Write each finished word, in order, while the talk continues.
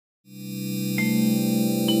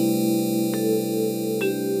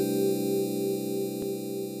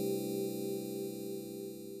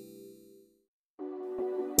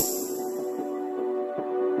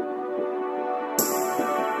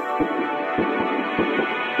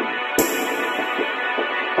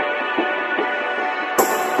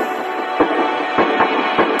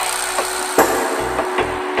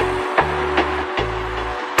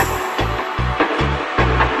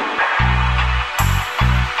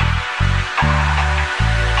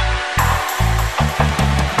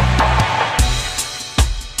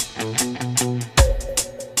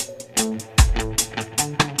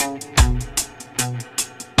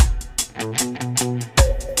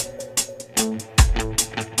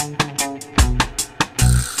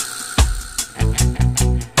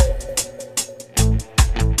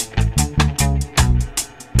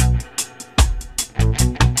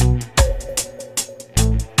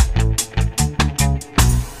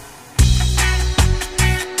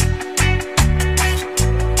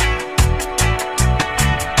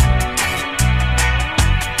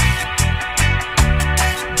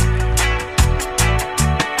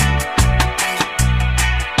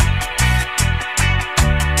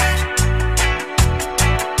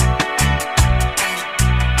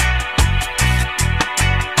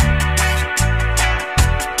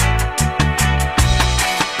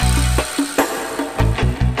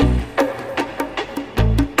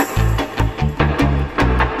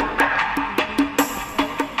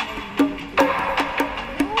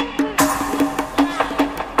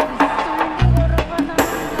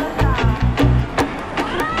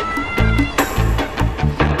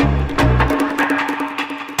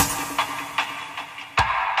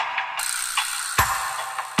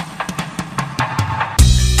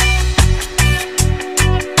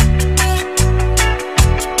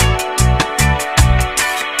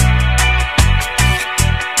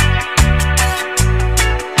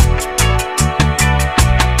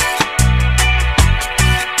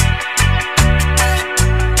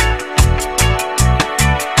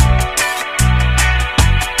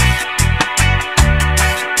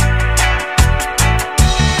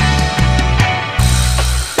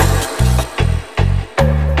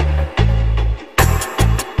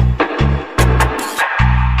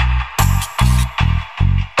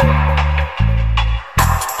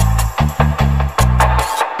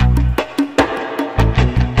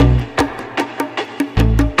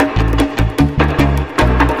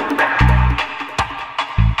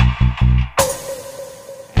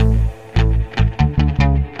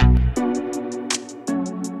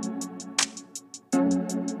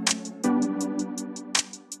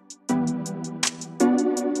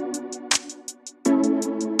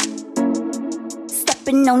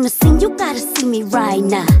Stepping on the scene, you gotta see me right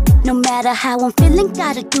now. No matter how I'm feeling,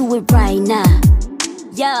 gotta do it right now.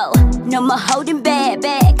 Yo, no more holding back.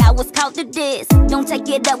 I was caught to this. Don't take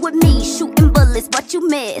it up with me, shooting bullets, but you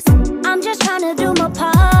miss. I'm just trying to do my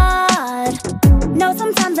part. No,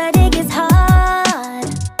 sometimes I think it's hard.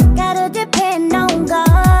 Gotta depend on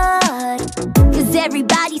God, cause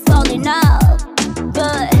everybody's falling off.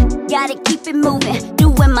 But gotta keep it moving,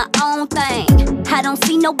 doing my own thing. I don't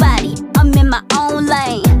see nobody, I'm in my own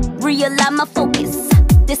lane. Realize my focus,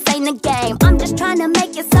 this ain't a game. I'm just trying to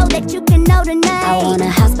make it so that you can know the name. I want a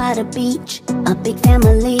house by the beach, a big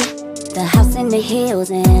family, the house in the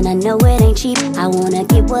hills, and I know it ain't cheap. I wanna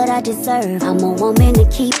get what I deserve, I'm a woman to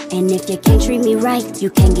keep. And if you can't treat me right, you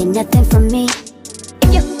can't get nothing from me.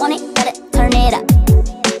 If you want it, gotta turn it up.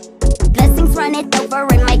 Blessings run it over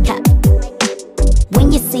in my cup.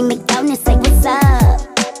 When you see me down and say what's up,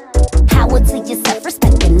 power to yourself,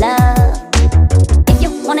 respect and love. If you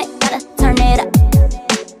want it, gotta turn it up.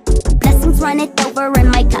 Blessings run it over in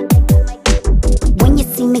my cup. When you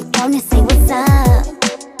see me down and say what's up,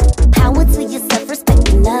 power to yourself, respect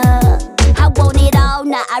and love. I want it all,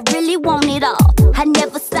 now I really want it all. I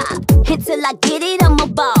never stop, until I get it, I'm a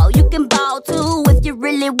ball. You can ball too, if you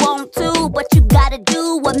really want to, but you gotta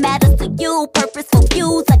do what matters to you. Purposeful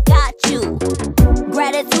views, I got you.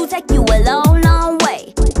 Gratitude take you a long, long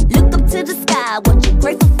way. Look up to the sky, what you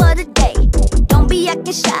grateful for today. Don't be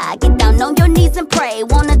acting shy, get down on your knees and pray.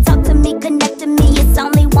 Wanna talk to me, connect to me, it's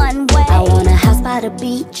only one way. I want a house by the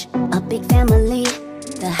beach, a big family,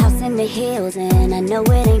 the house in the hills, and I know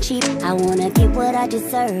it ain't cheap. I wanna get what I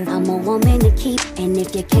deserve, I'm a woman to keep. And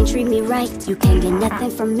if you can't treat me right, you can't get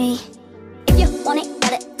nothing from me. If you want it,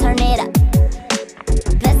 gotta turn it up.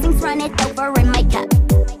 Blessings run it over in my cup.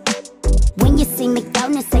 When you see me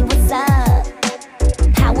down and say what's up,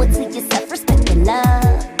 power to yourself, respect and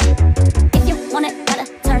love. If you want it, gotta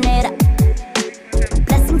turn it up.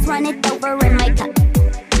 Blessings run it over in my cup.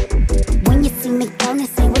 When you see me down and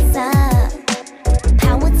say what's up,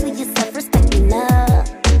 power to yourself, respect and love.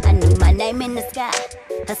 I need my name in the sky,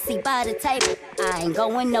 a seat by the table, I ain't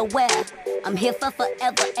going nowhere. I'm here for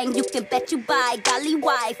forever, and you can bet you buy. Golly,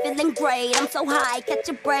 why? Feeling great, I'm so high. Catch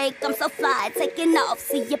a break, I'm so fly. Taking off,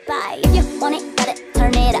 see you bye. If you want it, gotta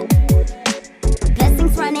turn it up.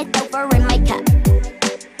 Blessings run it over in my cup.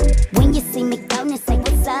 When you see me down, you say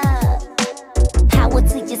what's up. Power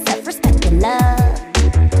to yourself, respect and love.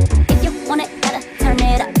 If you want it, gotta turn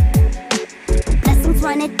it up. Blessings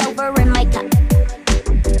run it over in my cup.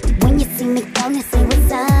 When you see me down, you say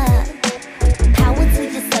what's up. Power to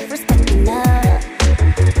yourself, respect and love.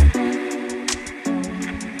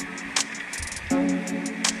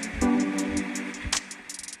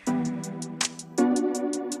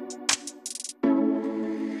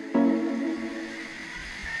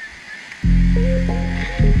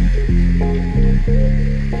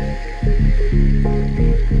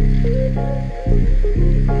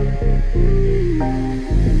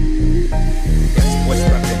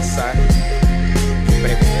 Puesto a pensar y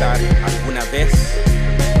preguntar alguna vez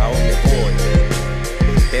a dónde voy,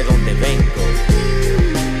 de dónde vengo.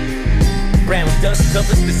 Brown dust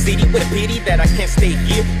covers the city with a pity that I can't stay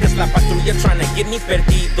here. Cause la patrulla trying to get me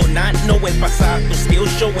perdido. Not knowing pasado, still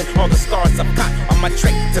showing all the stars I've got on my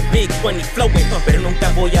trek to big money flowing. Pero nunca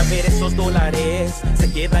voy a ver esos dólares.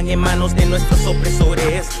 Se quedan en manos de nuestros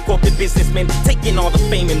opresores. Corporate businessmen taking all the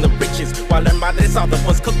fame and the riches, while our madres are the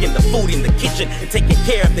ones cooking the food in the kitchen and taking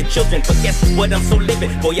care of the children. But guess what, I'm so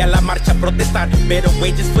living. Voy a la marcha a protestar, better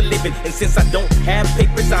wages for living. And since I don't have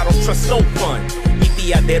papers, I don't trust no one. Mi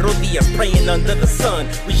día de rodillas praying under the sun.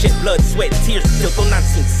 We shed blood, sweat, tears till the not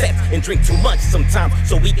seen set, and drink too much sometimes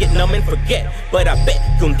so we get numb and forget. But I bet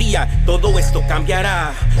que un día todo esto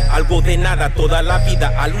cambiará. Algo de nada, toda la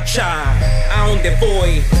vida a luchar. ¿A dónde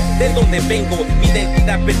voy? ¿De dónde vengo? Mi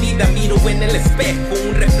identidad perdida, miro en el espejo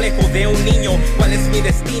un reflejo de un niño. ¿Cuál es mi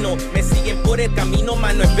destino? Me siguen por el camino,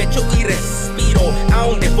 mano en pecho y respiro. ¿A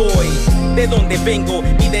dónde voy? ¿De dónde vengo?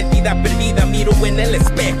 Mi identidad perdida, miro en el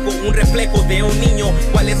espejo un reflejo de un niño.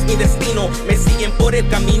 ¿Cuál es mi destino? Me siguen por el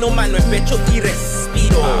camino, mano en pecho y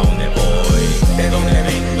respiro. ¿A dónde voy? ¿De dónde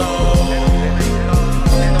vengo?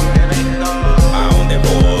 ¿A dónde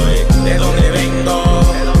voy? ¿De dónde vengo?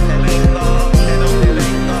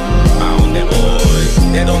 ¿A dónde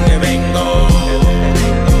voy? ¿De dónde vengo?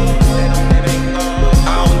 ¿A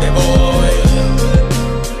dónde voy?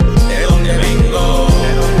 ¿De dónde vengo?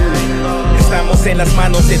 Estamos en las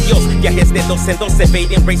manos de Dios. Viajes de dos en dos,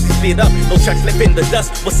 evading races split up. No tracks left in the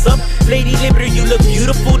dust. What's up? Lady Liberty, you look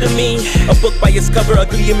beautiful to me. A book by its cover,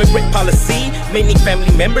 ugly immigrant policy. Many family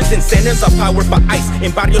members and centers are powered by ice.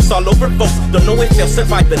 In barrios all over, folks don't know if they'll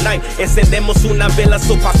survive the night. Encendemos una vela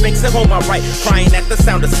so paz makes it home alright. Crying at the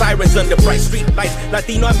sound of sirens under bright street lights.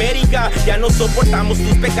 Latinoamérica, ya no soportamos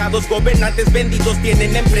tus pecados. Gobernantes vendidos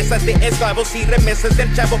tienen empresas de esclavos y remesas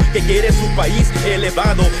del chavo que quiere su país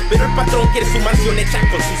elevado. Pero el patrón quiere su mansión hecha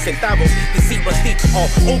con sus centavos. Deceit runs deep all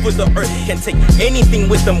over the earth. Can't take anything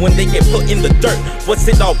with them when they get put in the dirt. What's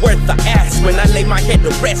it all worth? I ask when I lay my head to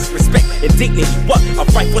rest. Respect and dignity, what? I'll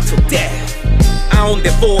fight for till death. ¿A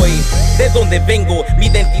dónde voy? ¿De dónde vengo? Mi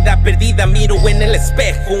identidad perdida, miro en el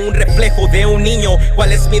espejo un reflejo de un niño.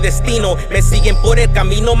 ¿Cuál es mi destino? Me siguen por el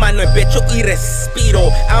camino, mano en pecho y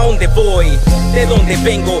respiro. ¿A dónde voy? ¿De dónde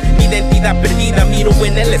vengo? Mi identidad perdida, miro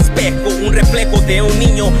en el espejo un reflejo de un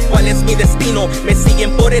niño. ¿Cuál es mi destino? Me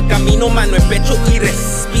siguen por el camino, mano en pecho y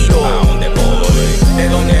respiro. ¿A dónde voy? ¿De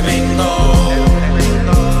dónde vengo?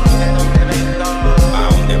 ¿A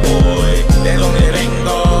dónde voy? ¿De dónde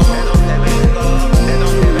vengo? ¿De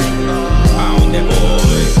dónde vengo? ¿A dónde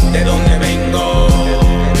voy? ¿De dónde vengo?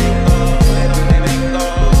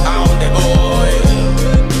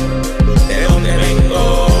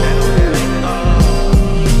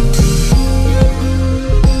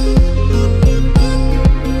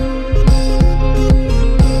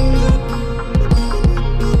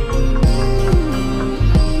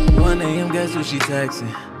 Guess who she texting?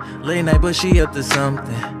 Late night, but she up to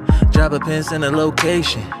something. Drop a pin, send a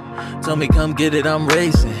location. Told me come get it, I'm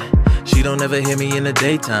racing. She don't ever hear me in the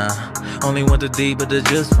daytime. Only want the D, but they're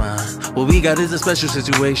just fine. What we got is a special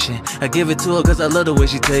situation. I give it to her cause I love the way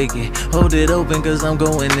she take it. Hold it open cause I'm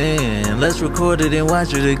going in. Let's record it and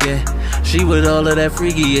watch it again. She with all of that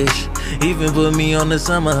freaky-ish. Even put me on the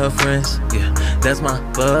sum of her friends. Yeah, that's my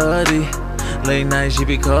buddy. Late night she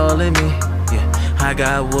be calling me. Yeah, I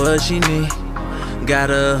got what she need. Got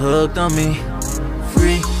her hooked on me.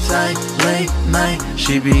 Free tight late night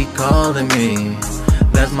she be calling me.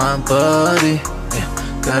 That's my buddy.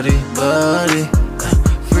 Yeah, got it buddy.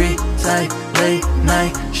 Free tight late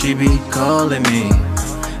night she be calling me.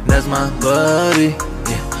 That's my buddy.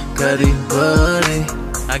 Yeah, got it buddy.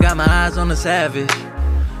 I got my eyes on the savage.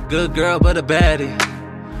 Good girl but a baddie.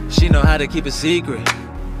 She know how to keep it secret.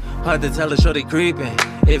 Hard to tell if shorty creeping.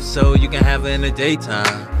 If so, you can have her in the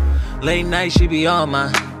daytime. Late night, she be on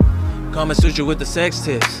my Kama Sutra with the sex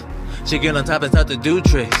tips. She get on top and start to do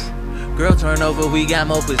tricks. Girl, turn over, we got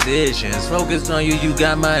more positions. Focus on you, you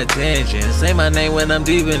got my attention. Say my name when I'm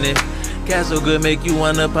deep in it. Cat so good, make you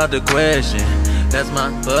wanna pop the question. That's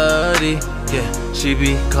my buddy, yeah. She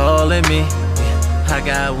be calling me, yeah. I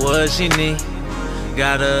got what she need.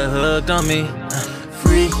 Got her hooked on me.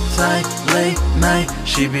 Free tight, late night,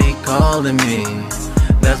 she be calling me.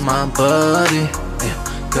 That's my buddy, yeah.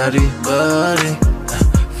 Cuddy buddy.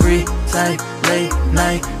 Free tight, late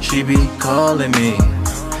night, she be calling me.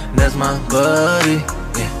 That's my buddy,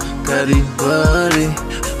 yeah, Cuddy buddy.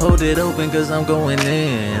 Hold it open cause I'm going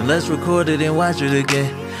in. Let's record it and watch it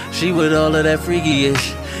again. She with all of that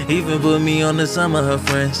freaky-ish. Even put me on to some of her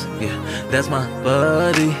friends. Yeah, that's my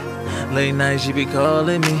buddy. Late night she be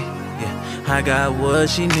calling me. Yeah, I got what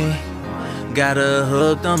she need. Got her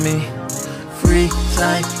hooked on me. Free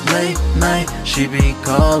tight, late night, she be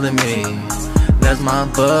calling me. That's my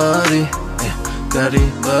buddy, yeah, Cuddy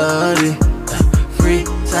buddy. Free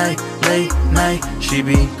tight, late night, she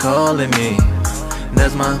be calling me.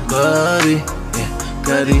 That's my buddy, yeah,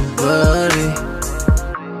 Cuddy buddy.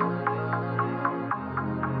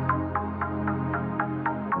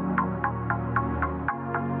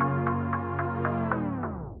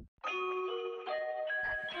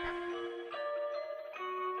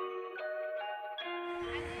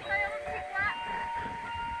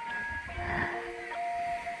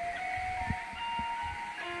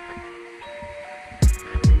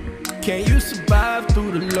 Can you survive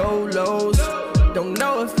through the low lows? Don't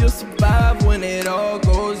know if you'll survive when it all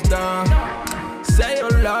goes down. Say your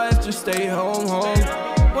life, just stay home.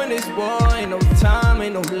 When it's war, ain't no time,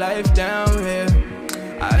 ain't no life down here.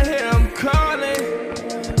 I hear them calling,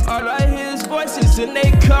 all I hear is voices and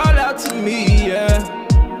they call out to me, yeah.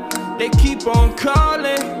 They keep on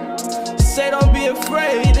calling, say don't be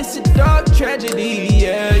afraid, it's a dark tragedy,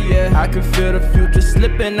 yeah. I can feel the future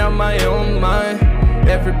slipping out my own mind.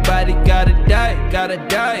 Everybody gotta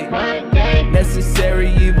die. Necessary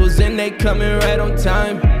evils and they coming right on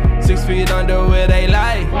time. 6 feet under where they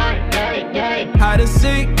lie. Hide and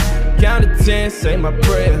seek, count to 10, say my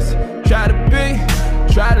prayers. Try to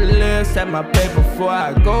live, set my pay before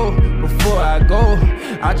I go.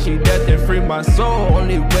 I cheat death and free my soul,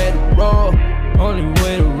 only way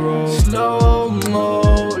to roll. Slow-mo,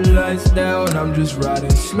 lights down, I'm just riding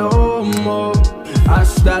slow-mo. I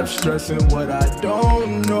stop stressing what I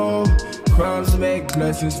don't know. Crimes make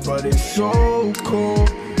blessings, but it's so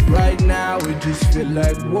cold. Right now it just feel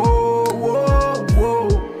like whoa, whoa, whoa.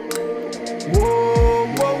 Whoa,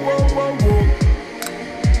 whoa, whoa, whoa, whoa.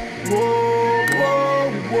 Whoa,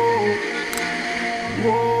 whoa, whoa.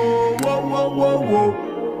 Whoa, whoa, whoa, whoa.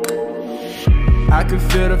 I can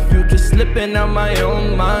feel the future slipping out my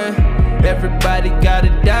own mind. Everybody gotta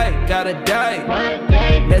die.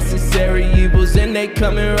 Necessary evils and they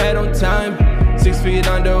coming right on time. 6 feet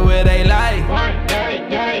under where they lie.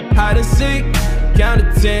 Hide and seek, count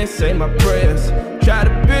to 10, say my prayers. Try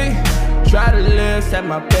to live, set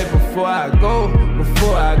my pay before I go.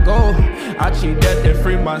 I cheat death and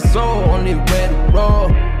free my soul, only way to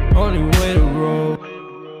roll.